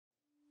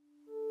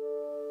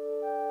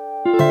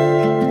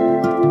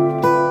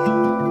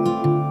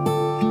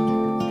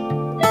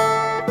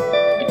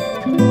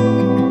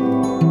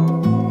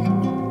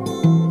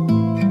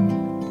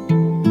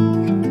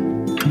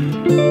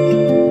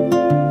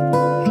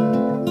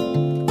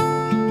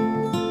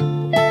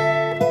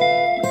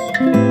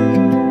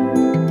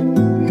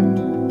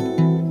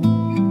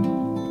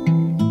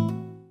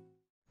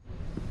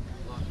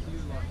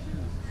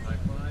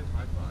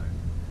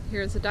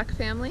Here's a duck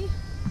family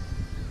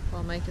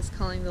while Mike is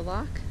calling the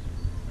lock.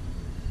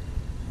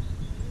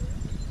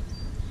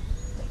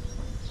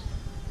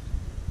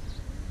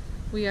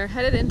 We are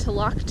headed into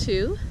lock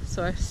 2,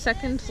 so our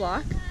second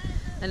lock,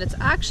 and it's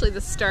actually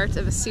the start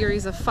of a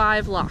series of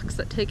 5 locks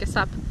that take us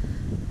up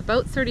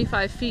about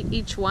 35 feet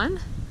each one,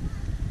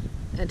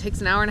 and it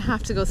takes an hour and a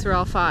half to go through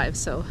all 5.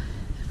 So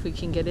if we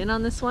can get in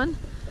on this one,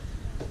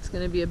 it's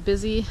going to be a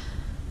busy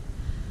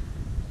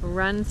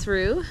run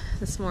through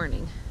this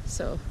morning.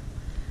 So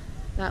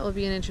that will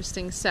be an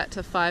interesting set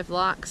of 5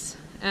 locks,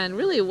 and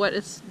really what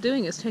it's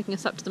doing is taking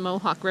us up to the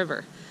Mohawk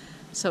River.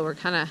 So we're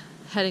kind of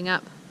heading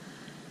up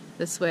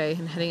this way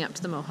and heading up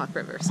to the Mohawk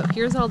River. So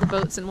here's all the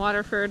boats in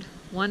Waterford.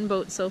 1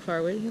 boat so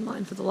far waiting in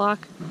line for the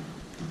lock,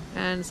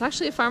 and it's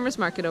actually a farmer's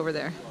market over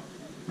there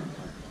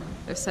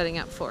they're setting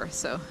up for,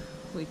 so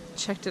we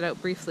checked it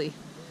out briefly,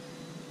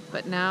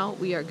 but now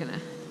we are gonna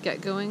get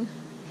going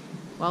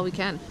while we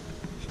can.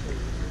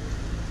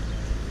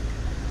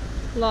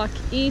 Lock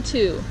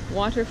E2,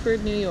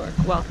 Waterford, New York.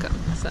 Welcome,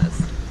 it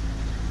says.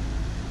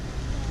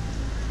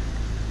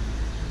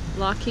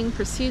 Locking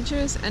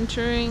procedures,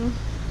 entering,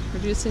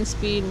 reducing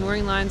speed,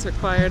 mooring lines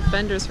required,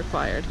 fenders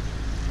required.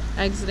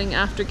 Exiting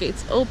after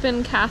gates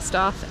open, cast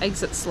off,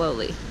 exit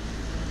slowly.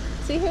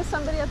 See, here's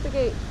somebody at the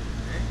gate.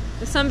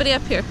 There's somebody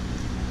up here.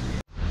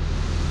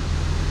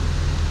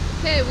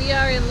 Okay, we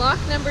are in lock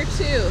number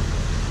 2.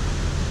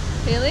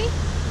 Haley,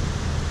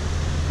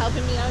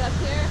 helping me out up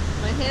here.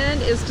 My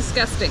hand is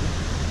disgusting.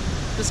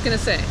 Just gonna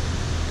say.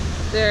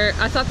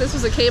 I thought this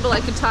was a cable I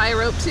could tie a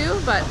rope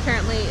to, but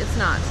apparently it's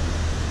not.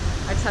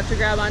 I just have to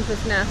grab onto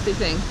this nasty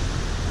thing.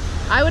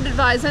 I would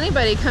advise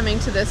anybody coming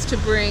to this to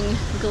bring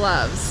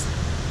gloves.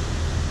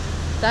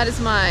 That is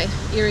my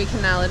Erie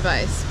Canal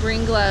advice.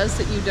 Bring gloves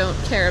that you don't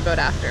care about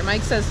after.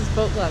 Mike says his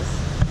boat gloves,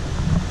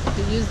 if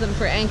you use them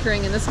for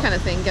anchoring and this kind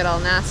of thing, get all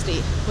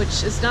nasty,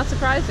 which is not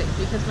surprising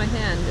because my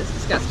hand is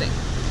disgusting.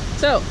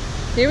 So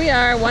here we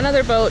are, one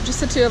other boat, just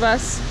the 2 of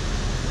us,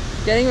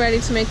 getting ready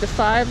to make the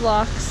 5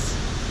 locks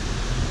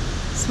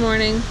this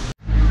morning.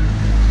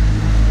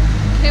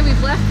 Okay,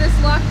 we've left this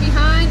lock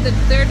behind.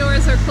 Their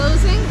doors are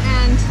closing,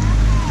 and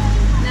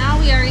now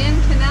we are in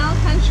canal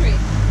country.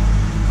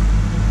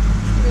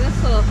 Look at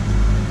this little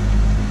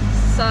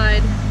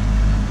side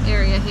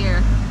area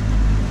here.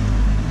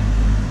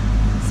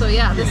 So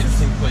yeah, this is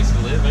an interesting place to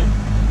live, eh?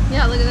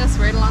 Yeah, look at this,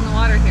 right along the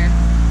water here.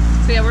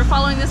 So yeah, we're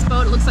following this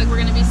boat. It looks like we're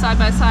going to be side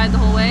by side the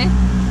whole way,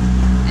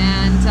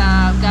 and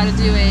I've got to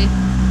do a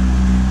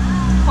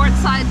port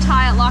side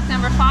tie at lock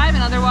number 5,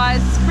 and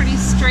otherwise it's pretty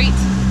straight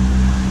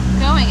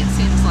going, it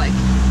seems like.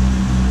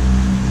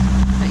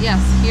 But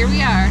yes, here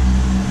we are.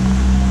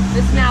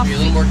 This now be a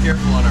little more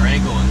careful on our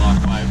angle in lock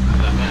 5 because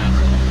of that mast.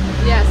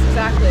 Yes,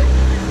 exactly.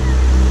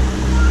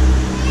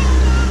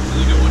 So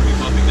you don't want to be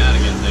bumping that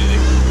against anything.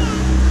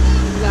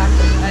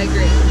 Exactly, I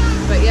agree.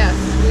 But yes,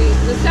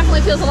 this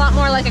definitely feels a lot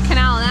more like a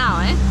canal now,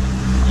 eh?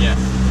 Yes.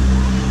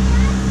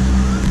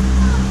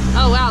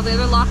 Oh wow, the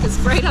other lock is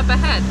right up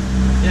ahead.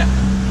 Yeah.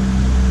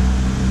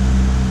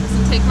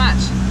 Doesn't take much.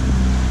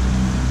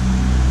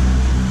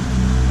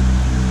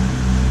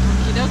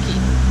 Okie dokie.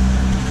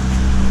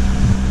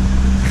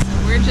 So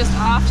we're just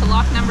off to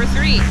lock number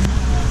 3.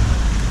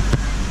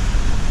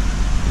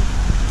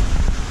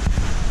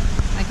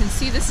 I can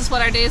see this is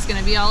what our day is going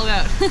to be all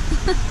about.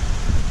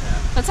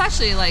 That's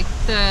actually like,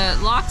 the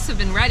locks have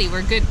been ready.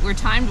 We're good. We're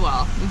timed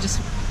well. We just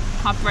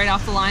hopped right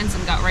off the lines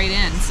and got right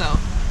in.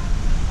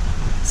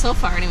 So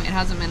far anyway, it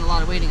hasn't been a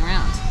lot of waiting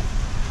around.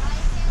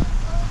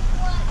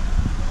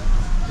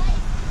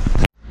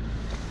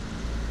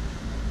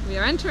 We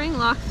are entering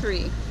lock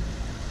 3.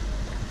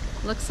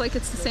 Looks like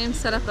it's the same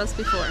setup as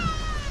before.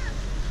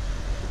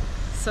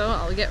 So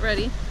I'll get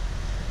ready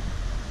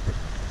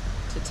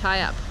to tie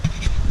up.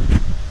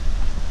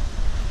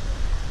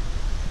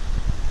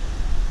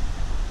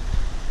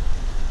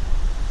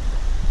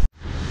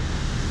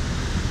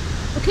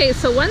 Okay,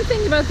 so one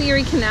thing about the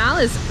Erie Canal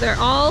is they're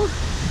all,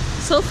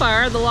 so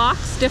far, the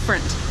locks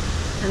different.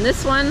 And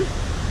this one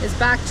is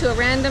back to a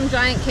random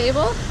giant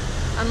cable,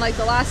 unlike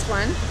the last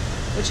one,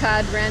 which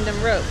had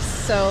random ropes.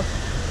 So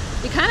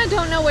you kind of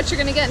don't know what you're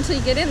going to get until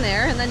you get in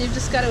there, and then you've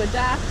just got to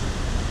adapt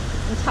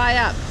and tie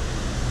up.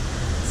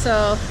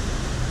 So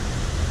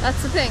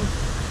that's the thing.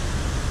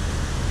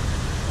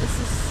 This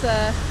is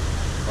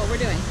what we're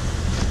doing.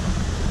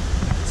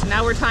 So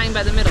now we're tying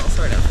by the middle,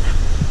 sort of.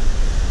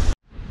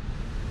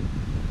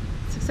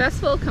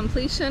 Successful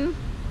completion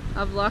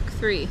of lock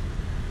 3. I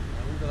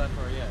won't go that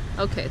far yet.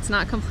 Okay, it's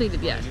not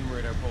completed yet.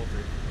 Enumerate our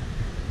poultry.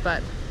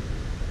 But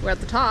we're at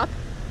the top.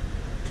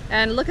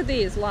 And look at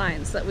these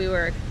lines that we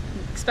were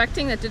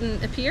expecting that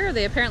didn't appear.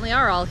 They apparently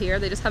are all here.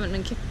 They just haven't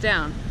been kicked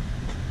down.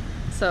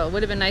 So it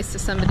would have been nice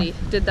if somebody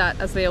did that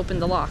as they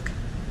opened the lock.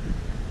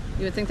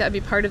 You would think that would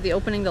be part of the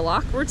opening the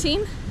lock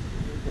routine.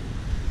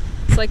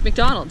 It's like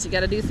McDonald's. You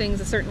got to do things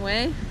a certain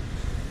way.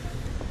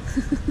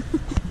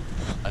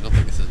 I don't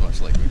think this is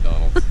much like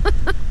McDonald's.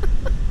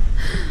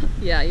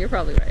 Yeah, you're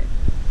probably right.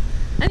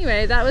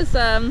 Anyway, that was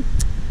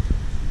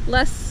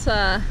less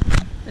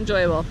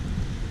enjoyable.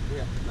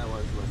 Yeah, that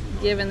was less enjoyable.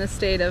 given the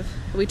state of,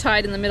 we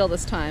tied in the middle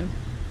this time,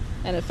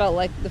 and it felt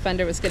like the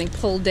fender was getting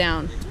pulled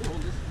down.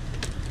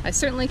 I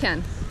certainly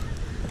can.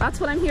 That's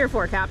what I'm here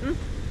for, Captain.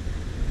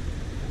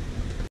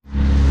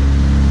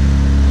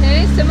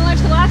 Okay, similar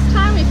to last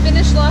time, we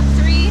finished lock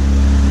 3,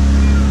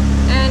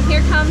 and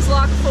here comes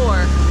lock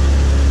 4.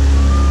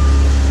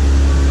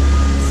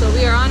 So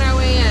we are on our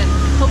way in.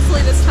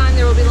 Hopefully this time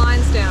there will be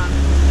lines down.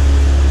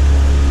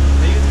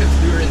 Maybe it's because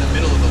we were in the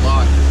middle of the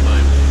lock this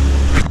time.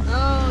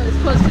 Oh, it's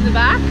close to the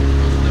back?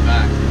 Close to the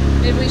back.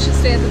 Maybe we should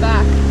stay at the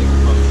back. I think we're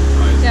probably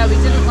surprised. Yeah, we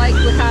didn't like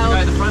how... The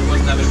guy at the front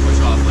wasn't having to push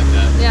off like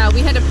that. Yeah, we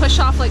had to push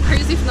off like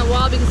crazy from the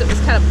wall because it was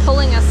kind of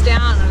pulling us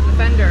down on the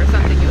fender or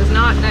something. It was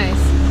not nice.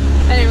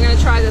 Anyway, we're going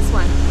to try this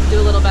one. Do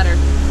a little better.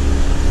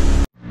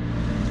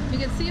 You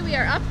can see we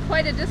are up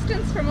quite a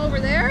distance from over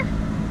there.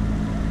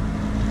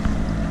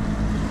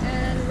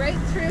 And right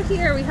through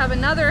here we have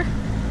another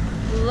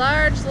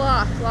large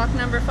lock, lock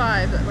number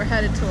 5, that we're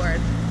headed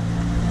toward.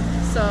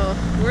 So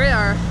we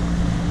are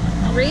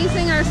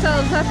raising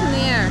ourselves up in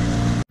the air.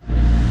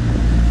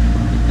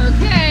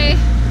 Okay,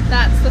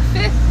 that's the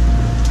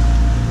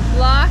 5th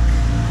lock,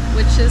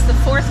 which is the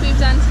 4th we've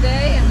done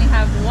today, and we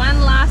have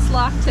one last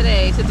lock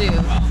today to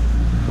do.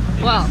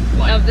 Well,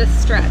 of this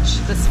stretch,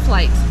 this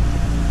flight.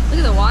 Look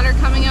at the water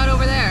coming out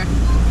over there.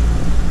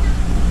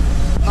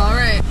 All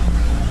right,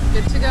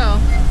 good to go.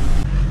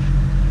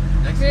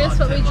 Here's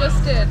what we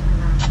just did.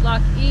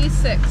 Lock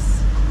E6.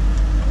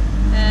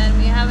 And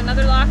we have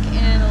another lock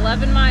in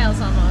 11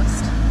 miles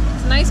almost.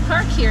 It's a nice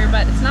park here,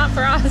 but it's not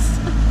for us.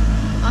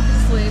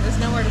 Obviously, there's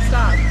nowhere to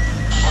stop.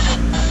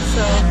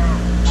 So,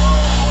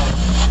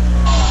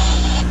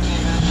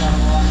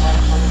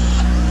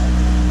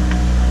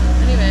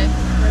 anyway,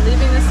 we're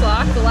leaving this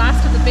lock, the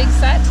last of the big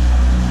set,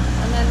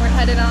 and then we're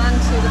headed on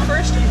to the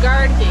first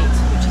guard gate,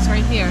 which is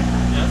right here.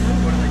 Yes?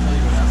 What did I tell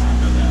you when asking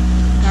about that?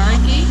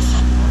 Guard gate.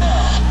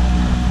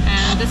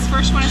 And this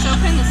first one is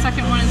open, the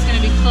second one is going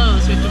to be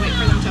closed. We have to wait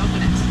for them to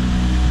open it.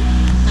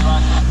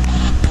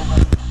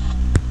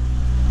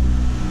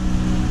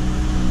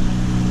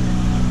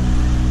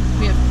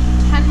 We have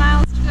 10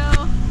 miles to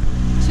go,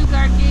 2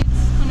 guard gates,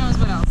 who knows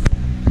what else.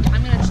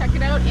 I'm going to check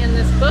it out in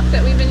this book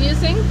that we've been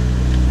using,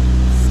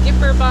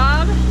 Skipper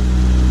Bob,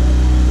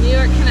 New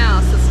York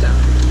Canal System.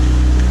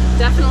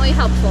 Definitely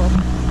helpful.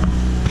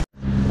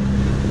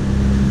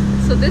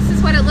 So this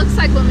is what it looks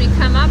like when we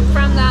come up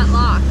from that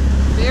lock.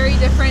 Very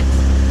different.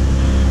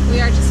 We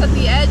are just at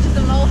the edge of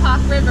the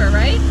Mohawk River,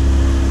 right?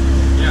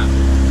 Yeah.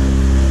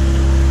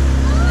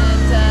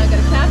 And got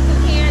a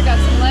captain here, got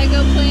some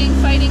Lego playing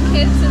fighting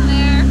kids in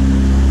there.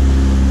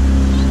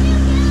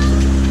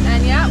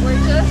 And yeah, we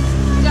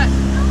got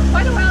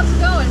quite a while to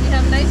go and we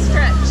have a nice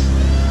stretch.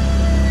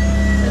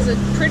 There's a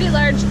pretty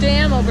large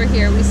dam over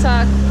here. We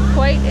saw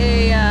quite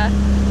a,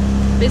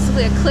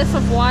 basically a cliff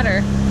of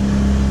water,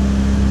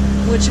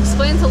 which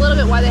explains a little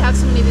bit why they have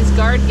so many of these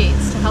guard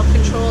gates to help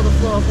control the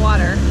flow of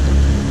water.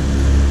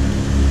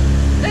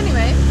 But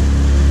anyway,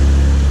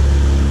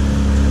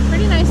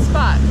 pretty nice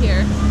spot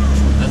here.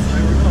 That's the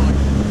way we're going.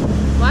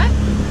 What?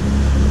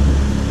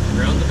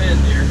 Around the bend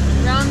here.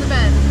 Around the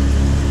bend.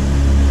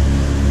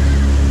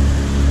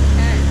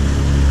 Okay.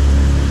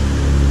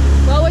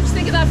 Well, what'd you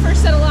think of that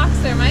first set of locks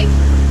there, Mike?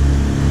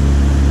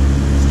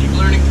 Steep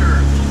learning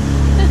curve.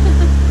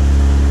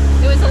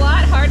 It was a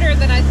lot harder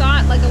than I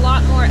thought, like a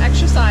lot more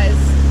exercise.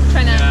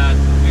 Trying to... Yeah,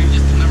 we were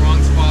just in the wrong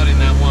spot in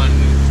that one.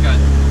 We've got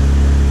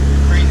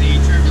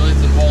crazy turbulence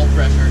and wall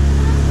pressure.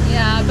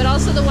 Yeah, but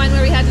also the one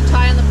where we had to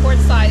tie on the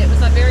port side, it was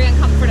very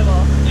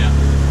uncomfortable. Yeah.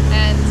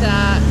 And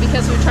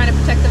because we were trying to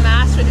protect the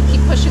mast, we had to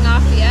keep pushing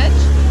off the edge.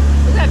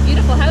 Look at that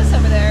beautiful house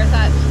over there,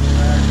 that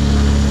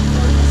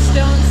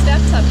stone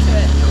steps up to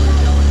it.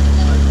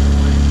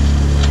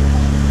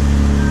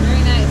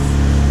 Very nice.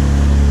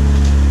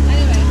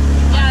 Anyway,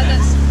 yeah,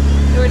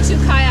 there were 2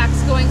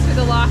 kayaks going through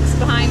the locks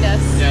behind us.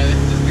 Yeah,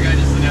 the guy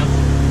just announced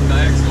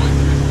kayaks going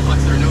through the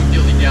locks. There are no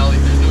dilly-dally.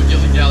 There's no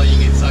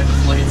dilly-dallying inside the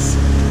flights.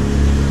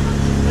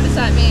 What does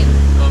that mean?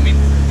 Well, I mean,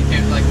 you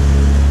can't like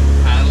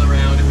paddle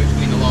around in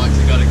between the locks.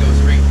 You gotta go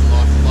straight from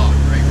lock to lock,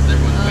 right? Because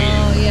everyone's waiting.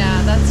 Oh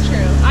yeah, that's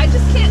true. I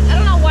just can't, I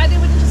don't know why they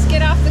wouldn't just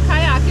get off the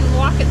kayak and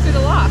walk it through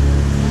the lock.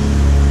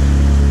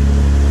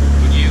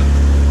 Would you?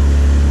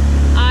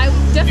 I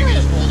You definitely...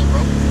 can just hold a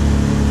rope.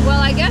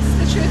 Well, I guess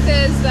the truth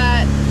is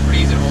that It's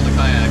pretty easy to hold a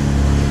kayak.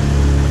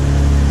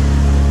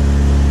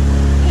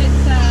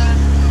 it's,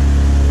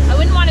 I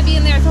wouldn't want to be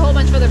in there with a whole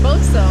bunch of other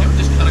boats though. You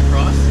just cut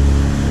across.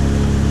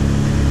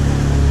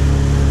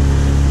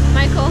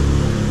 Michael,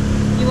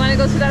 you want to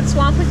go through that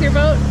swamp with your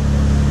boat?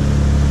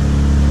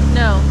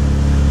 No.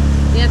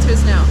 The answer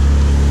is no.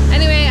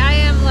 Anyway, I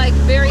am like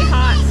very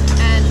hot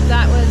and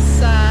that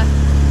was a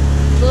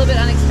little bit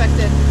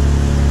unexpected.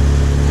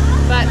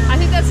 But I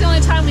think that's the only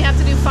time we have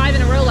to do 5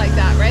 in a row like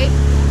that, right?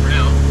 For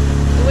now.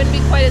 It wouldn't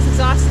be quite as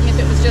exhausting if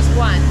it was just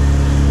one.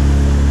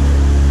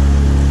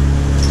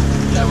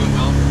 That went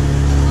well.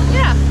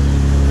 Yeah.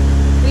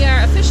 We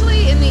are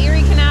officially in the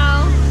Erie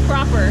Canal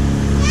proper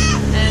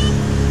and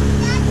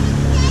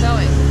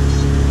going.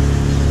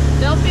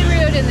 Don't be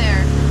rude in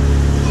there.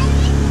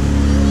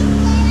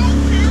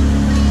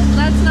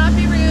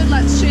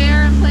 let's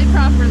share and play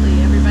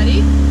properly,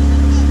 everybody.